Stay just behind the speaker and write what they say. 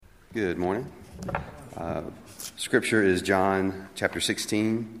Good morning. Scripture is John chapter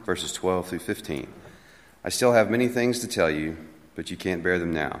 16, verses 12 through 15. I still have many things to tell you, but you can't bear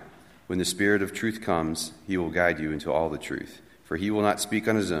them now. When the Spirit of truth comes, he will guide you into all the truth. For he will not speak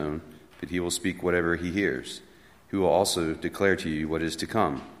on his own, but he will speak whatever he hears. He will also declare to you what is to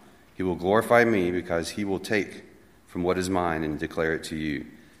come. He will glorify me because he will take from what is mine and declare it to you.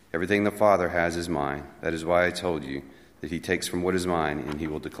 Everything the Father has is mine. That is why I told you that he takes from what is mine and he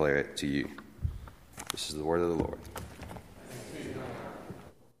will declare it to you. This is the word of the Lord.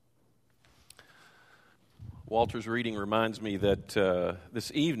 Walter's reading reminds me that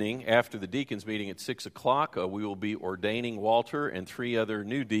this evening, after the deacons meeting at 6 o'clock, we will be ordaining Walter and 3 other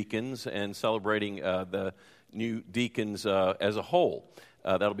new deacons and celebrating the new deacons as a whole.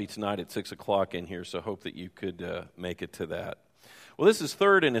 That'll be tonight at 6 o'clock in here, so hope that you could make it to that. Well, this is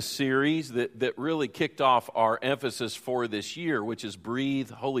third in a series that really kicked off our emphasis for this year, which is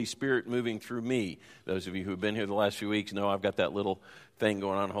Breathe, Holy Spirit Moving Through Me. Those of you who have been here the last few weeks know I've got that little thing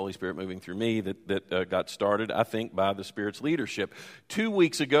going on, Holy Spirit Moving Through Me, that got started, I think, by the Spirit's leadership. 2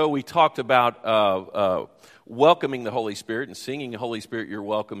 weeks ago, we talked about welcoming the Holy Spirit and singing, Holy Spirit, you're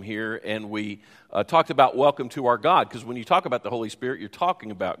welcome here, and we talked about welcome to our God, because when you talk about the Holy Spirit, you're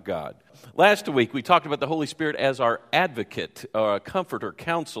talking about God. Last week, we talked about the Holy Spirit as our advocate, comforter,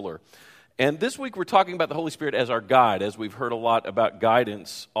 counselor. And this week, we're talking about the Holy Spirit as our guide, as we've heard a lot about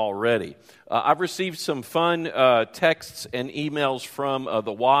guidance already. I've received some fun texts and emails from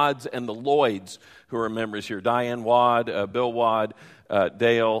the Wads and the Lloyds, who are members here. Diane Wad, Bill Wad,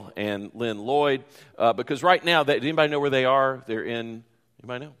 Dale, and Lynn Lloyd. Because right now, does anybody know where they are? They're in,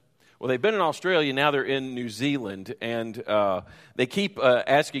 anybody know? Well, they've been in Australia, now they're in New Zealand, and they keep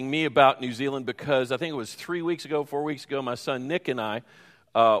asking me about New Zealand because I think it was 4 weeks ago, my son Nick and I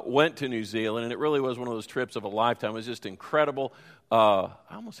went to New Zealand, and it really was one of those trips of a lifetime. It was just incredible. I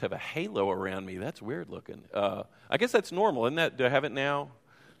almost have a halo around me. That's weird looking. I guess that's normal, isn't that? Do I have it now?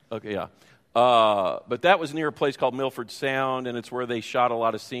 Okay, yeah. But that was near a place called Milford Sound, and it's where they shot a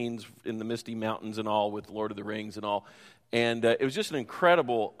lot of scenes in the Misty Mountains and all with Lord of the Rings and all. And it was just an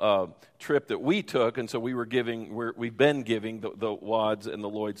incredible trip that we took, and so we've been giving the Wads and the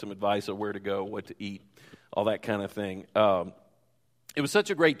Lloyds some advice on where to go, what to eat, all that kind of thing. It was such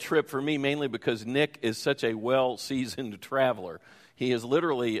a great trip for me, mainly because Nick is such a well-seasoned traveler. He has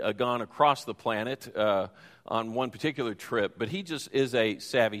literally gone across the planet on one particular trip, but he just is a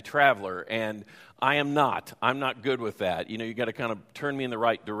savvy traveler, and I am not. I'm not good with that. You know, you got to kind of turn me in the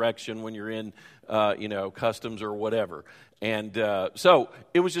right direction when you're in, customs or whatever. And so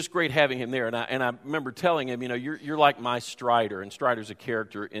it was just great having him there. And I remember telling him, you're like my Strider, and Strider's a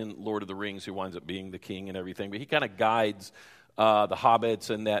character in Lord of the Rings who winds up being the king and everything, but he kind of guides the hobbits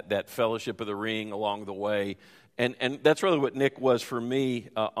and that fellowship of the ring along the way. And that's really what Nick was for me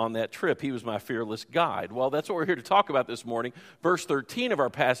on that trip. He was my fearless guide. Well, that's what we're here to talk about this morning. Verse 13 of our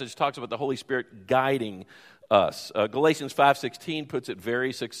passage talks about the Holy Spirit guiding us. Galatians 5:16 puts it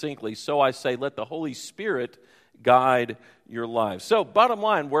very succinctly. So I say, let the Holy Spirit guide your lives. So bottom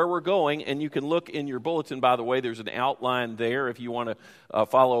line, where we're going, and you can look in your bulletin, by the way, there's an outline there if you want to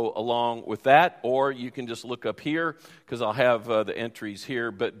follow along with that, or you can just look up here because I'll have the entries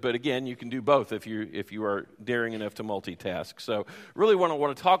here. But again, you can do both if you are daring enough to multitask. So really what I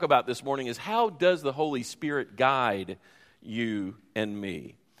want to talk about this morning is how does the Holy Spirit guide you and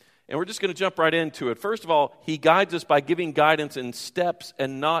me? And we're just going to jump right into it. First of all, he guides us by giving guidance in steps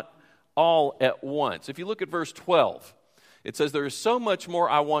and not all at once. If you look at verse 12, it says, there is so much more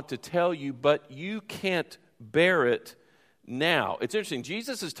I want to tell you, but you can't bear it now. It's interesting.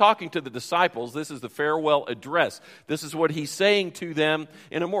 Jesus is talking to the disciples. This is the farewell address. This is what he's saying to them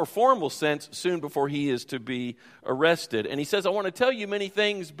in a more formal sense soon before he is to be arrested. And he says, I want to tell you many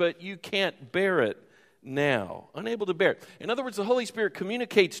things, but you can't bear it now. Unable to bear it. In other words, the Holy Spirit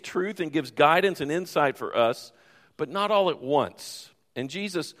communicates truth and gives guidance and insight for us, but not all at once. And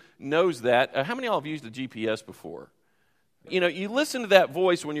Jesus knows that. How many of y'all have used a GPS before? You listen to that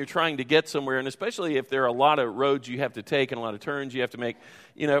voice when you're trying to get somewhere, and especially if there are a lot of roads you have to take and a lot of turns you have to make,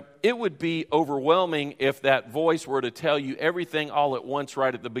 it would be overwhelming if that voice were to tell you everything all at once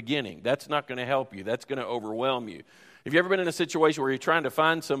right at the beginning. That's not going to help you. That's going to overwhelm you. Have you ever been in a situation where you're trying to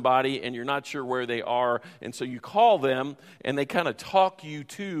find somebody and you're not sure where they are, and so you call them and they kind of talk you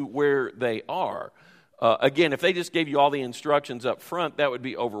to where they are? Again, if they just gave you all the instructions up front, that would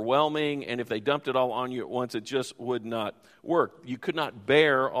be overwhelming, and if they dumped it all on you at once, it just would not work. You could not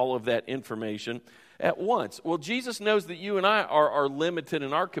bear all of that information at once. Well, Jesus knows that you and I are limited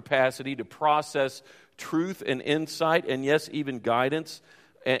in our capacity to process truth and insight, and yes, even guidance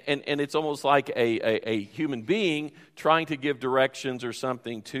And it's almost like a human being trying to give directions or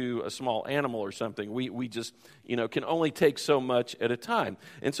something to a small animal or something. We just, can only take so much at a time.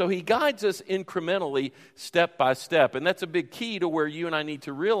 And so he guides us incrementally, step by step. And that's a big key to where you and I need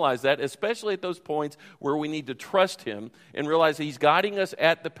to realize that, especially at those points where we need to trust him and realize that he's guiding us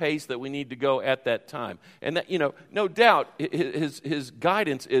at the pace that we need to go at that time. And that, no doubt, his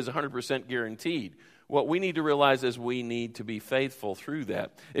guidance is 100% guaranteed. What we need to realize is we need to be faithful through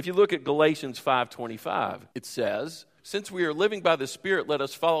that. If you look at Galatians 5:25, it says, "Since we are living by the Spirit, let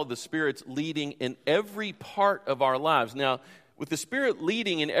us follow the Spirit's leading in every part of our lives." Now, with the Spirit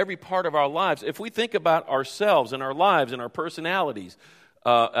leading in every part of our lives, if we think about ourselves and our lives and our personalities,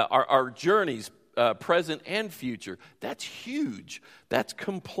 our journeys, present and future, that's huge. That's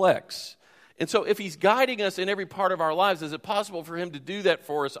complex. And so if he's guiding us in every part of our lives, is it possible for him to do that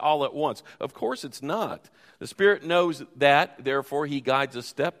for us all at once? Of course it's not. The Spirit knows that, therefore he guides us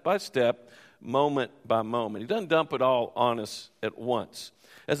step by step, moment by moment. He doesn't dump it all on us at once.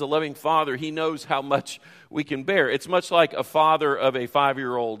 As a loving father, he knows how much we can bear. It's much like a father of a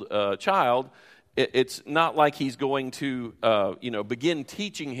 5-year-old child. It's not like he's going to begin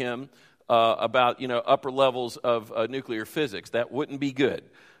teaching him about upper levels of nuclear physics. That wouldn't be good.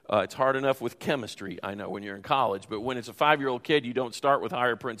 It's hard enough with chemistry, I know, when you're in college. But when it's a 5-year-old kid, you don't start with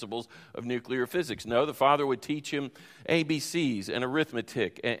higher principles of nuclear physics. No, the father would teach him ABCs and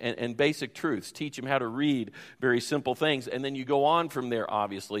arithmetic and basic truths, teach him how to read very simple things. And then you go on from there,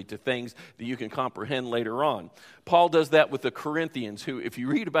 obviously, to things that you can comprehend later on. Paul does that with the Corinthians, who, if you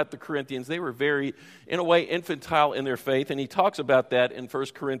read about the Corinthians, they were very, in a way, infantile in their faith. And he talks about that in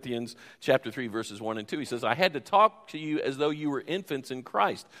 1 Corinthians chapter 3, verses 1 and 2. He says, "I had to talk to you as though you were infants in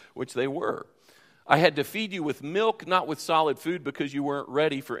Christ," which they were. "I had to feed you with milk, not with solid food, because you weren't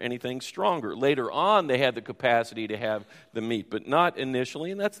ready for anything stronger." Later on, they had the capacity to have the meat, but not initially,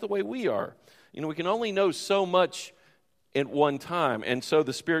 and that's the way we are. We can only know so much at one time, and so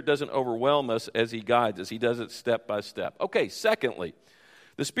the Spirit doesn't overwhelm us as he guides us. He does it step by step. Okay, secondly,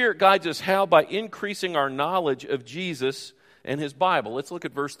 the Spirit guides us how? By increasing our knowledge of Jesus and his Bible. Let's look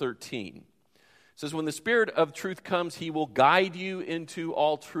at verse 13. It says, "When the Spirit of truth comes, he will guide you into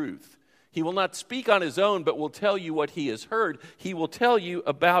all truth. He will not speak on his own, but will tell you what he has heard. He will tell you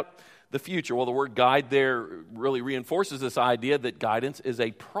about the future." Well, the word guide there really reinforces this idea that guidance is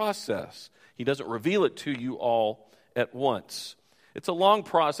a process. He doesn't reveal it to you all at once. It's a long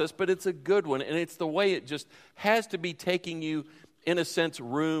process, but it's a good one, and it's the way it just has to be taking you, in a sense,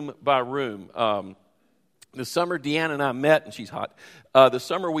 room by room. The summer Deanna and I met, and she's hot, the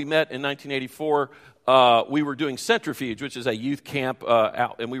summer we met in 1984, we were doing Centrifuge, which is a youth camp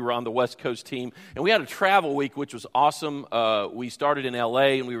out, and we were on the West Coast team. And we had a travel week, which was awesome. We started in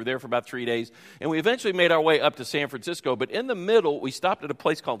L.A., and we were there for about 3 days. And we eventually made our way up to San Francisco. But in the middle, we stopped at a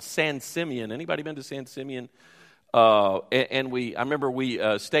place called San Simeon. Anybody been to San Simeon? I remember we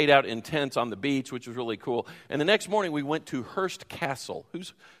stayed out in tents on the beach, which was really cool. And the next morning, we went to Hearst Castle.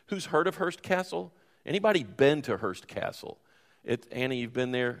 Who's heard of Hearst Castle? Anybody been to Hearst Castle? Annie, you've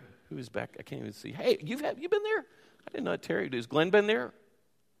been there? Who is back? I can't even see. Hey, you been there? I didn't know Terry. Has Glenn been there?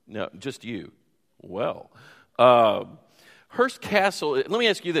 No, just you. Well, Hearst Castle. Let me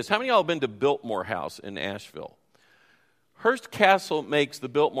ask you this: how many of y'all have been to Biltmore House in Asheville? Hearst Castle makes the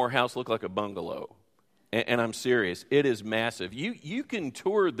Biltmore House look like a bungalow. And I'm serious. It is massive. You can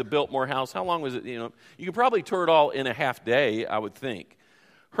tour the Biltmore House. How long was it? You could probably tour it all in a half day, I would think.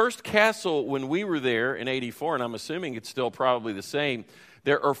 Hearst Castle, when we were there in 84, and I'm assuming it's still probably the same,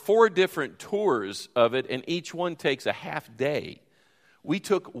 there are 4 different tours of it, and each one takes a half day. We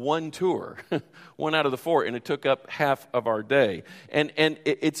took one tour, one out of the 4, and it took up half of our day. And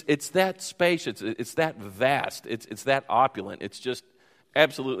it's that spacious, it's that vast, it's that opulent. It's just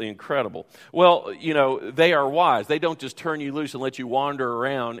absolutely incredible. Well, they are wise. They don't just turn you loose and let you wander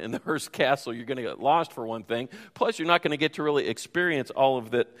around in the Hearst Castle. You're going to get lost, for one thing. Plus, you're not going to get to really experience all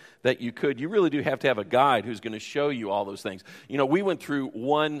of that you could. You really do have to have a guide who's going to show you all those things. We went through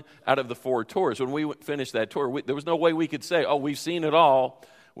 1 out of the 4 tours. When we finished that tour, there was no way we could say, "Oh, we've seen it all.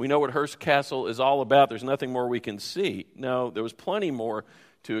 We know what Hearst Castle is all about. There's nothing more we can see." No, there was plenty more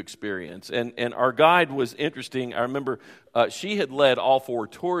to experience. And our guide was interesting. I remember she had led all 4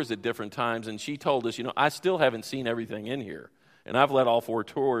 tours at different times, and she told us, I still haven't seen everything in here. And I've led all 4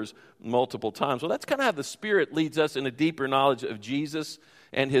 tours multiple times. Well, that's kind of how the Spirit leads us in a deeper knowledge of Jesus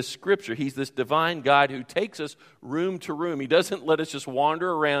and his Scripture. He's this divine guide who takes us room to room. He doesn't let us just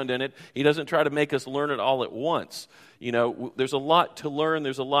wander around in it. He doesn't try to make us learn it all at once. There's a lot to learn.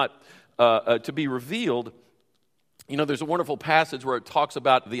 There's a lot to be revealed. There's a wonderful passage where it talks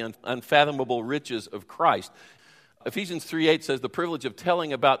about the unfathomable riches of Christ. Ephesians 3:8 says the privilege of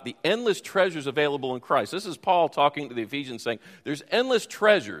telling about the endless treasures available in Christ. This is Paul talking to the Ephesians saying there's endless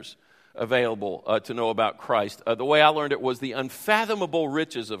treasures available to know about Christ. The way I learned it was the unfathomable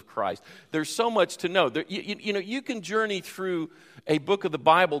riches of Christ. There's so much to know. You can journey through a book of the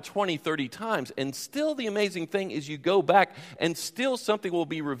Bible 20, 30 times, and still the amazing thing is you go back and still something will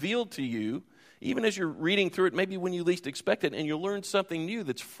be revealed to you, even as you're reading through it, maybe when you least expect it, and you'll learn something new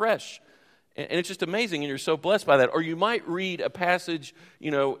that's fresh. And it's just amazing, and you're so blessed by that. Or you might read a passage,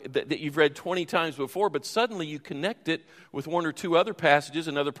 that you've read 20 times before, but suddenly you connect it with one or two other passages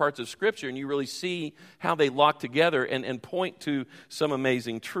in other parts of Scripture, and you really see how they lock together and point to some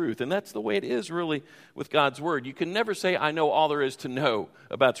amazing truth. And that's the way it is really with God's Word. You can never say, I know all there is to know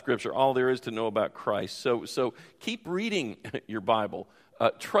about Scripture, all there is to know about Christ. So keep reading your Bible.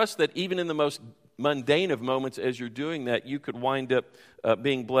 Trust that even in the most mundane of moments, as you're doing that, you could wind up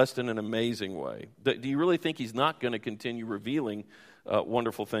being blessed in an amazing way. Do you really think he's not going to continue revealing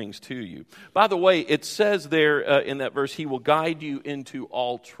wonderful things to you? By the way, it says there in that verse, he will guide you into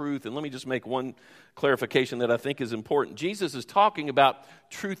all truth. And let me just make one clarification that I think is important. Jesus is talking about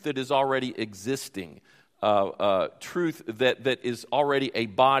truth that is already existing, truth that is already a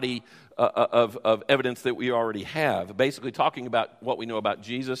body of evidence that we already have, basically talking about what we know about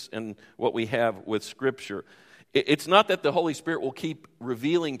Jesus and what we have with Scripture. It's not that the Holy Spirit will keep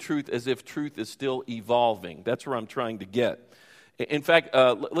revealing truth as if truth is still evolving. That's where I'm trying to get. In fact,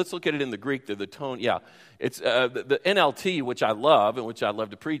 let's look at it in the Greek, the tone. Yeah, it's the NLT, which I love and which I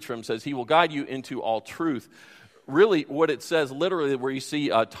love to preach from, says he will guide you into all truth. Really, what it says literally, where you see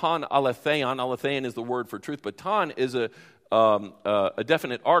ton aletheon, aletheon is the word for truth, but ton is a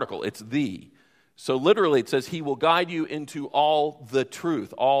definite article. It's the. So literally it says he will guide you into all the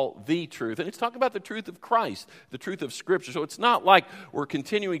truth. And it's talking about the truth of Christ, the truth of Scripture. So it's not like we're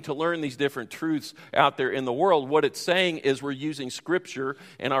continuing to learn these different truths out there in the world. What it's saying is we're using Scripture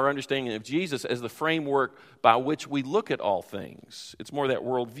and our understanding of Jesus as the framework by which we look at all things. It's more that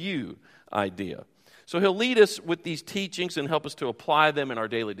worldview idea. So he'll lead us with these teachings and help us to apply them in our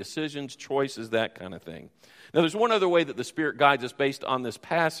daily decisions, choices, that kind of thing. Now, there's one other way that the Spirit guides us based on this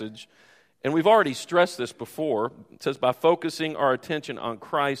passage, and we've already stressed this before. It says, by focusing our attention on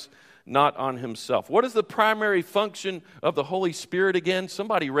Christ, not on himself. What is the primary function of the Holy Spirit again?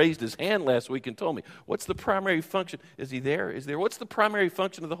 Somebody raised his hand last week and told me, what's the primary function? Is he there? What's the primary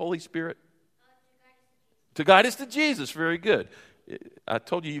function of the Holy Spirit? To guide us to Jesus. Very good. I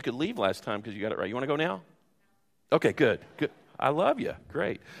told you could leave last time because you got it right. You want to go now? Okay, good. I love you.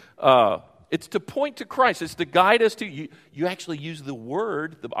 Great. It's to point to Christ. It's to guide us to you. You actually use the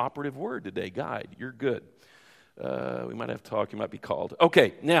word, the operative word today, guide. You're good. We might have to talk. You might be called.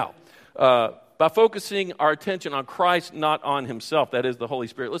 Okay, now, by focusing our attention on Christ, not on himself, that is the Holy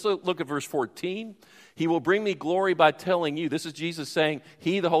Spirit. Let's look at verse 14. He will bring me glory by telling you. This is Jesus saying,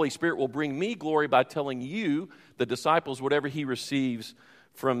 he, the Holy Spirit, will bring me glory by telling you, the disciples, whatever he receives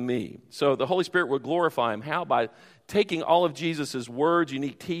from me. So the Holy Spirit will glorify him. How? By taking all of Jesus' words,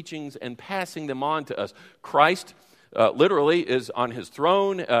 unique teachings, and passing them on to us. Christ literally is on his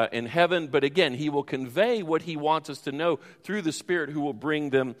throne in heaven, but again, he will convey what he wants us to know through the Spirit who will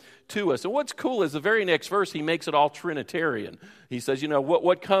bring them to us. And what's cool is the very next verse, he makes it all Trinitarian. He says,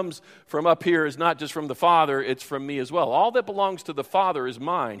 what comes from up here is not just from the Father, it's from me as well. All that belongs to the Father is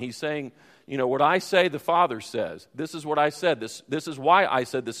mine. He's saying, what I say, the Father says. This is what I said. This is why I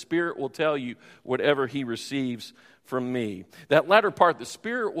said the Spirit will tell you whatever he receives from me. That latter part, the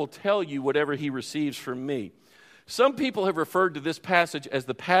Spirit will tell you whatever he receives from me. Some people have referred to this passage as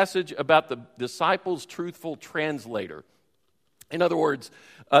the passage about the disciples' truthful translator. In other words,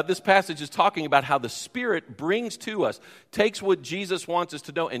 this passage is talking about how the Spirit brings to us, takes what Jesus wants us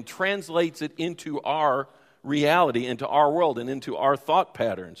to know and translates it into our reality, into our world, and into our thought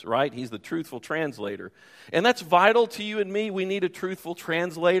patterns, right? He's the truthful translator. And that's vital to you and me. We need a truthful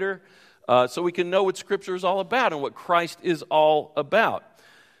translator so we can know what Scripture is all about and what Christ is all about.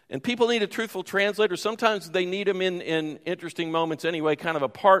 And people need a truthful translator. Sometimes they need them in interesting moments anyway, kind of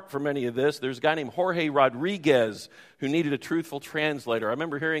apart from any of this. There's a guy named Jorge Rodriguez who needed a truthful translator. I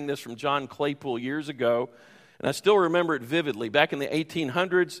remember hearing this from John Claypool years ago, and I still remember it vividly. Back in the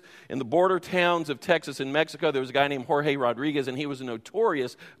 1800s, in the border towns of Texas and Mexico, there was a guy named Jorge Rodriguez, and he was a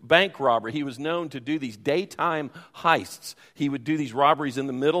notorious bank robber. He was known to do these daytime heists. He would do these robberies in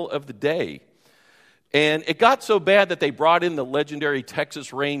the middle of the day. And it got so bad that they brought in the legendary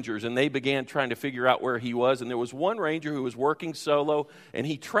Texas Rangers, and they began trying to figure out where he was. And there was one ranger who was working solo, and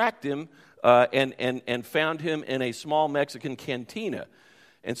he tracked him and found him in a small Mexican cantina.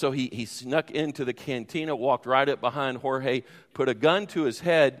 And so he snuck into the cantina, walked right up behind Jorge, put a gun to his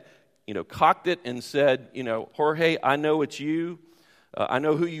head, cocked it and said, Jorge, I know it's you. I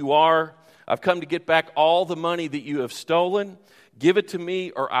know who you are. I've come to get back all the money that you have stolen. Give it to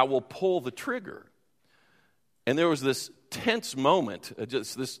me or I will pull the trigger. And there was this tense moment,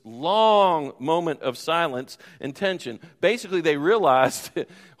 just this long moment of silence and tension. Basically, they realized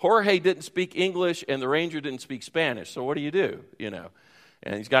Jorge didn't speak English and the ranger didn't speak Spanish. So what do you do,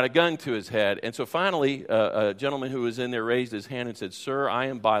 And he's got a gun to his head. And so finally, a gentleman who was in there raised his hand and said, "Sir, I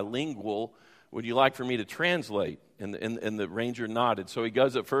am bilingual. Would you like for me to translate?" And the ranger nodded. So he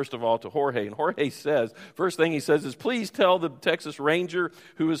goes up first of all to Jorge. And Jorge says, first thing he says is, "Please tell the Texas Ranger,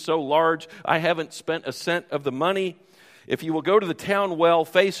 who is so large, I haven't spent a cent of the money. If he will go to the town well,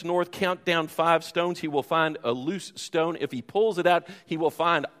 face north, count down 5 stones, he will find a loose stone. If he pulls it out, he will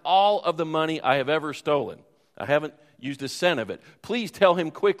find all of the money I have ever stolen. I haven't used a cent of it. Please tell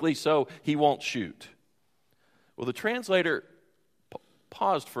him quickly so he won't shoot." Well, the translator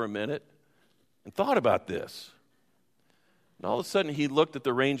paused for a minute and thought about this. And all of a sudden, he looked at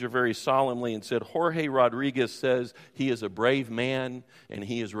the ranger very solemnly and said, "Jorge Rodriguez says he is a brave man and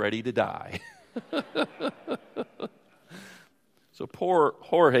he is ready to die." So poor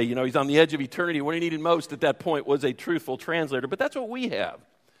Jorge, he's on the edge of eternity. What he needed most at that point was a truthful translator. But that's what we have.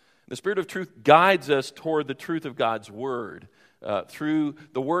 The Spirit of truth guides us toward the truth of God's Word. Through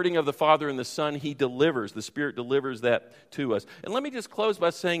the wording of the Father and the Son, He delivers. The Spirit delivers that to us. And let me just close by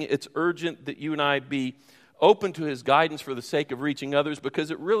saying it's urgent that you and I be open to His guidance for the sake of reaching others,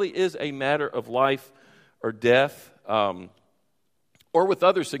 because it really is a matter of life or death, or with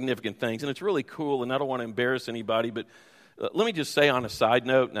other significant things. And it's really cool, and I don't want to embarrass anybody, but let me just say on a side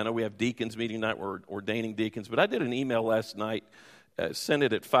note, and I know we have deacons meeting tonight, we're ordaining deacons, but I did an email last night, sent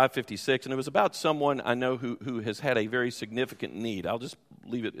it at 5:56, and it was about someone I know who has had a very significant need. I'll just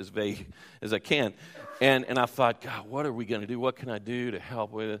leave it as vague as I can. And I thought, God, what are we going to do? What can I do to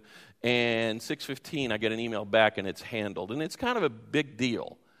help with it? And 6:15, I get an email back, and it's handled. And it's kind of a big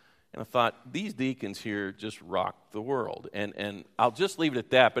deal. And I thought, these deacons here just rock the world. And I'll just leave it at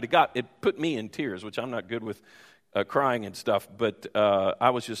that. But it put me in tears, which I'm not good with crying and stuff. But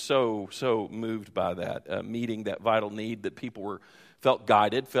I was just so moved by that, meeting that vital need, that people felt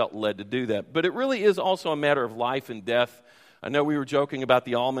guided, felt led to do that. But it really is also a matter of life and death. I know we were joking about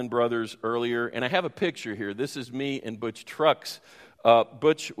the Allman Brothers earlier, and I have a picture here. This is me and Butch Trucks.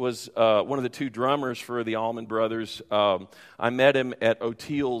 Butch was one of the 2 drummers for the Allman Brothers. I met him at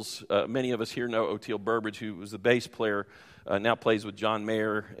O'Teal's. Many of us here know O'Teal Burbridge, who was the bass player, now plays with John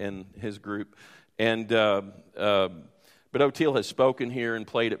Mayer and his group. And but O'Teal has spoken here and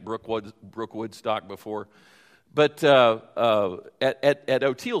played at Brook Woodstock before. But at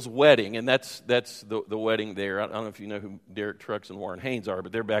O'Teal's wedding, and that's the wedding there. I don't know if you know who Derek Trucks and Warren Haynes are,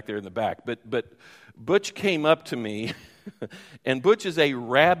 but they're back there in the back. But Butch came up to me, and Butch was a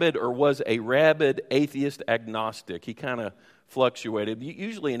rabid atheist agnostic. He kind of fluctuated,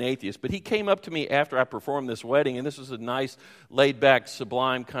 usually an atheist. But he came up to me after I performed this wedding, and this was a nice, laid-back,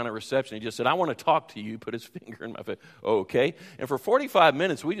 sublime kind of reception. He just said, "I want to talk to you," put his finger in my face. Oh, okay. And for 45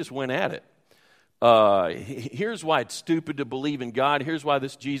 minutes, we just went at it. Here's why it's stupid to believe in God. Here's why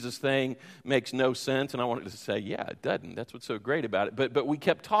this Jesus thing makes no sense. And I wanted to say, yeah, it doesn't. That's what's so great about it. But we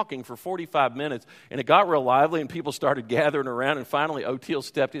kept talking for 45 minutes, and it got real lively, and people started gathering around. And finally, O'Teal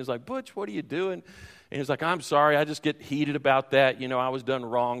stepped in. He was like, "Butch, what are you doing?" And he was like, "I'm sorry. I just get heated about that. I was done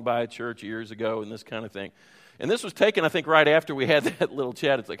wrong by a church years ago," and this kind of thing. And this was taken, I think, right after we had that little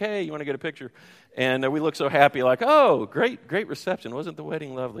chat. It's like, "Hey, you want to get a picture?" And we looked so happy, like, "Oh, great reception. Wasn't the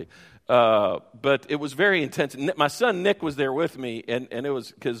wedding lovely?" But it was very intense. My son Nick was there with me, and it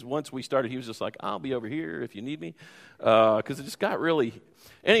was because once we started, he was just like, "I'll be over here if you need me," because it just got really.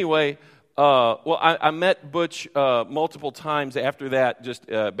 Anyway, I met Butch multiple times after that, just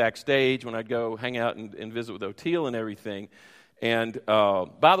backstage when I'd go hang out and visit with O'Teal and everything. And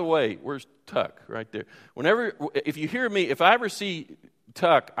by the way, where's Tuck? Right there. If I ever see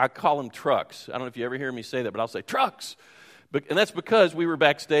Tuck, I call him Trucks. I don't know if you ever hear me say that, but I'll say Trucks. And that's because we were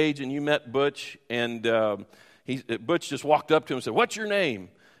backstage and you met Butch, and Butch just walked up to him and said, "What's your name?"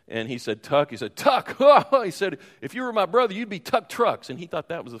 And he said, "Tuck." He said, "Tuck." He said, "If you were my brother, you'd be Tuck Trucks." And he thought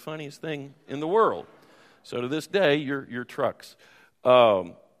that was the funniest thing in the world. So to this day, you're Trucks.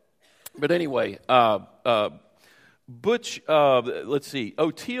 But anyway, Butch, let's see.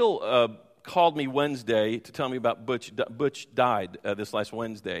 O'Teal called me Wednesday to tell me about Butch. Butch died this last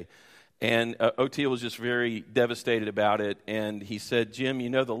Wednesday. And O'Teal was just very devastated about it. And he said, "Jim,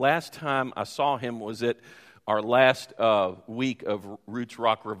 the last time I saw him was at our last week of Roots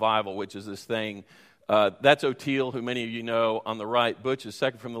Rock Revival, which is this thing That's O'Teal, who many of you know, on the right. Butch is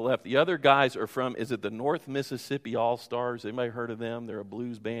second from the left. The other guys are from, is it the North Mississippi All-Stars? Anybody heard of them? They're a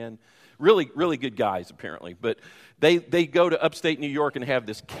blues band. Really, really good guys, apparently. But they go to upstate New York and have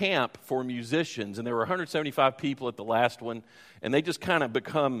this camp for musicians. And there were 175 people at the last one. And they just kind of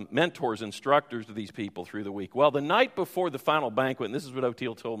become mentors, instructors to these people through the week. Well, the night before the final banquet, and this is what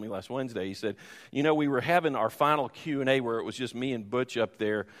O'Teal told me last Wednesday, he said, we were having our final Q&A where it was just me and Butch up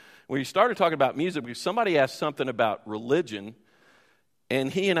there. We started talking about music because somebody asked something about religion.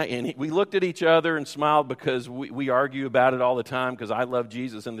 And we looked at each other and smiled because we argue about it all the time because I love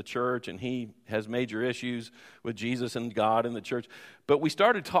Jesus in the church and he has major issues with Jesus and God in the church. But we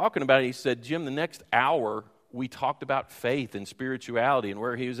started talking about it. He said, Jim, the next hour we talked about faith and spirituality and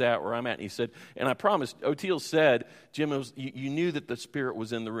where he was at, where I'm at. And he said, and I promised, O'Teal said, Jim, you knew that the Spirit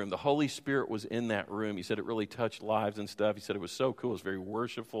was in the room. The Holy Spirit was in that room. He said it really touched lives and stuff. He said it was so cool. It was very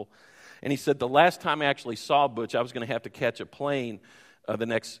worshipful. And he said the last time I actually saw Butch, I was going to have to catch a plane the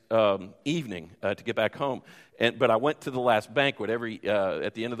next evening to get back home. But I went to the last banquet.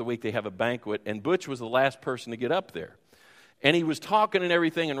 At the end of the week, they have a banquet, and Butch was the last person to get up there. And he was talking and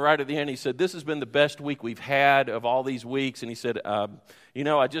everything, and right at the end, he said, this has been the best week we've had of all these weeks. And he said,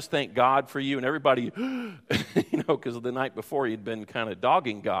 I just thank God for you. And everybody, because the night before he'd been kind of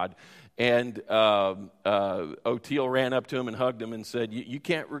dogging God. And O'Teal ran up to him and hugged him and said, you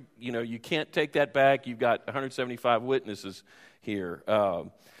can't take that back. You've got 175 witnesses here.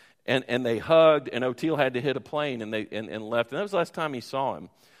 And they hugged, and O'Teal had to hit a plane and left. And that was the last time he saw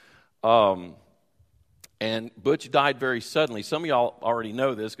him. And Butch died very suddenly. Some of y'all already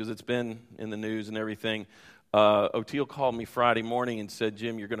know this because it's been in the news and everything. O'Teal called me Friday morning and said,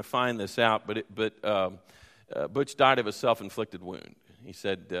 Jim, you're going to find this out, but Butch died of a self-inflicted wound. He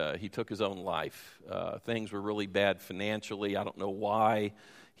said he took his own life. Things were really bad financially. I don't know why.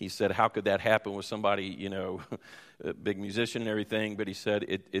 He said, how could that happen with somebody, a big musician and everything? But he said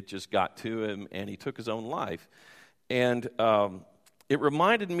it just got to him, and he took his own life. And it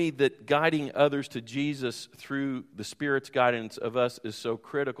reminded me that guiding others to Jesus through the Spirit's guidance of us is so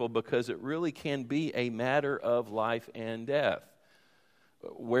critical because it really can be a matter of life and death.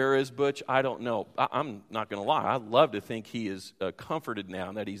 Where is Butch? I don't know. I'm not going to lie. I love to think he is comforted now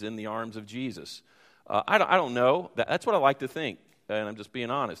and that he's in the arms of Jesus. I don't know. That's what I like to think, and I'm just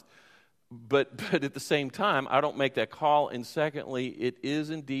being honest. But at the same time, I don't make that call. And secondly, it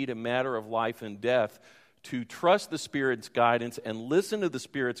is indeed a matter of life and death to trust the Spirit's guidance and listen to the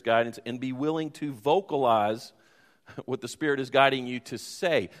Spirit's guidance and be willing to vocalize what the Spirit is guiding you to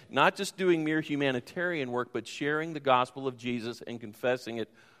say. Not just doing mere humanitarian work, but sharing the gospel of Jesus and confessing it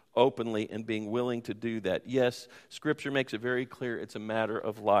openly and being willing to do that. Yes, Scripture makes it very clear it's a matter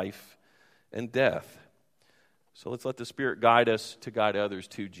of life and death. So let's let the Spirit guide us to guide others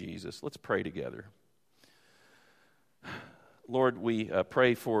to Jesus. Let's pray together. Lord, we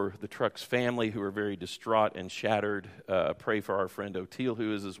pray for the Trucks family who are very distraught and shattered. Pray for our friend O'Teal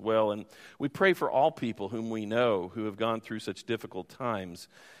who is as well. And we pray for all people whom we know who have gone through such difficult times.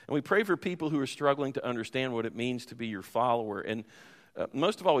 And we pray for people who are struggling to understand what it means to be your follower. And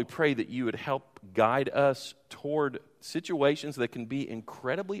most of all, we pray that you would help guide us toward situations that can be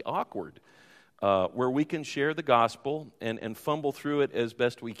incredibly awkward, where we can share the gospel and fumble through it as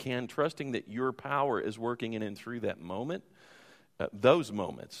best we can, trusting that your power is working in and through that moment. Those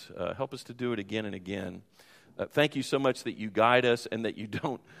moments. Help us to do it again and again. Thank you so much that you guide us and that you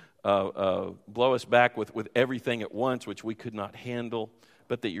don't blow us back with everything at once, which we could not handle,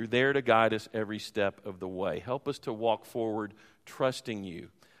 but that you're there to guide us every step of the way. Help us to walk forward trusting you,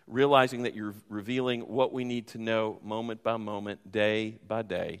 realizing that you're revealing what we need to know moment by moment, day by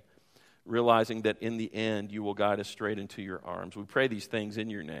day, realizing that in the end you will guide us straight into your arms. We pray these things in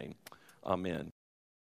your name. Amen.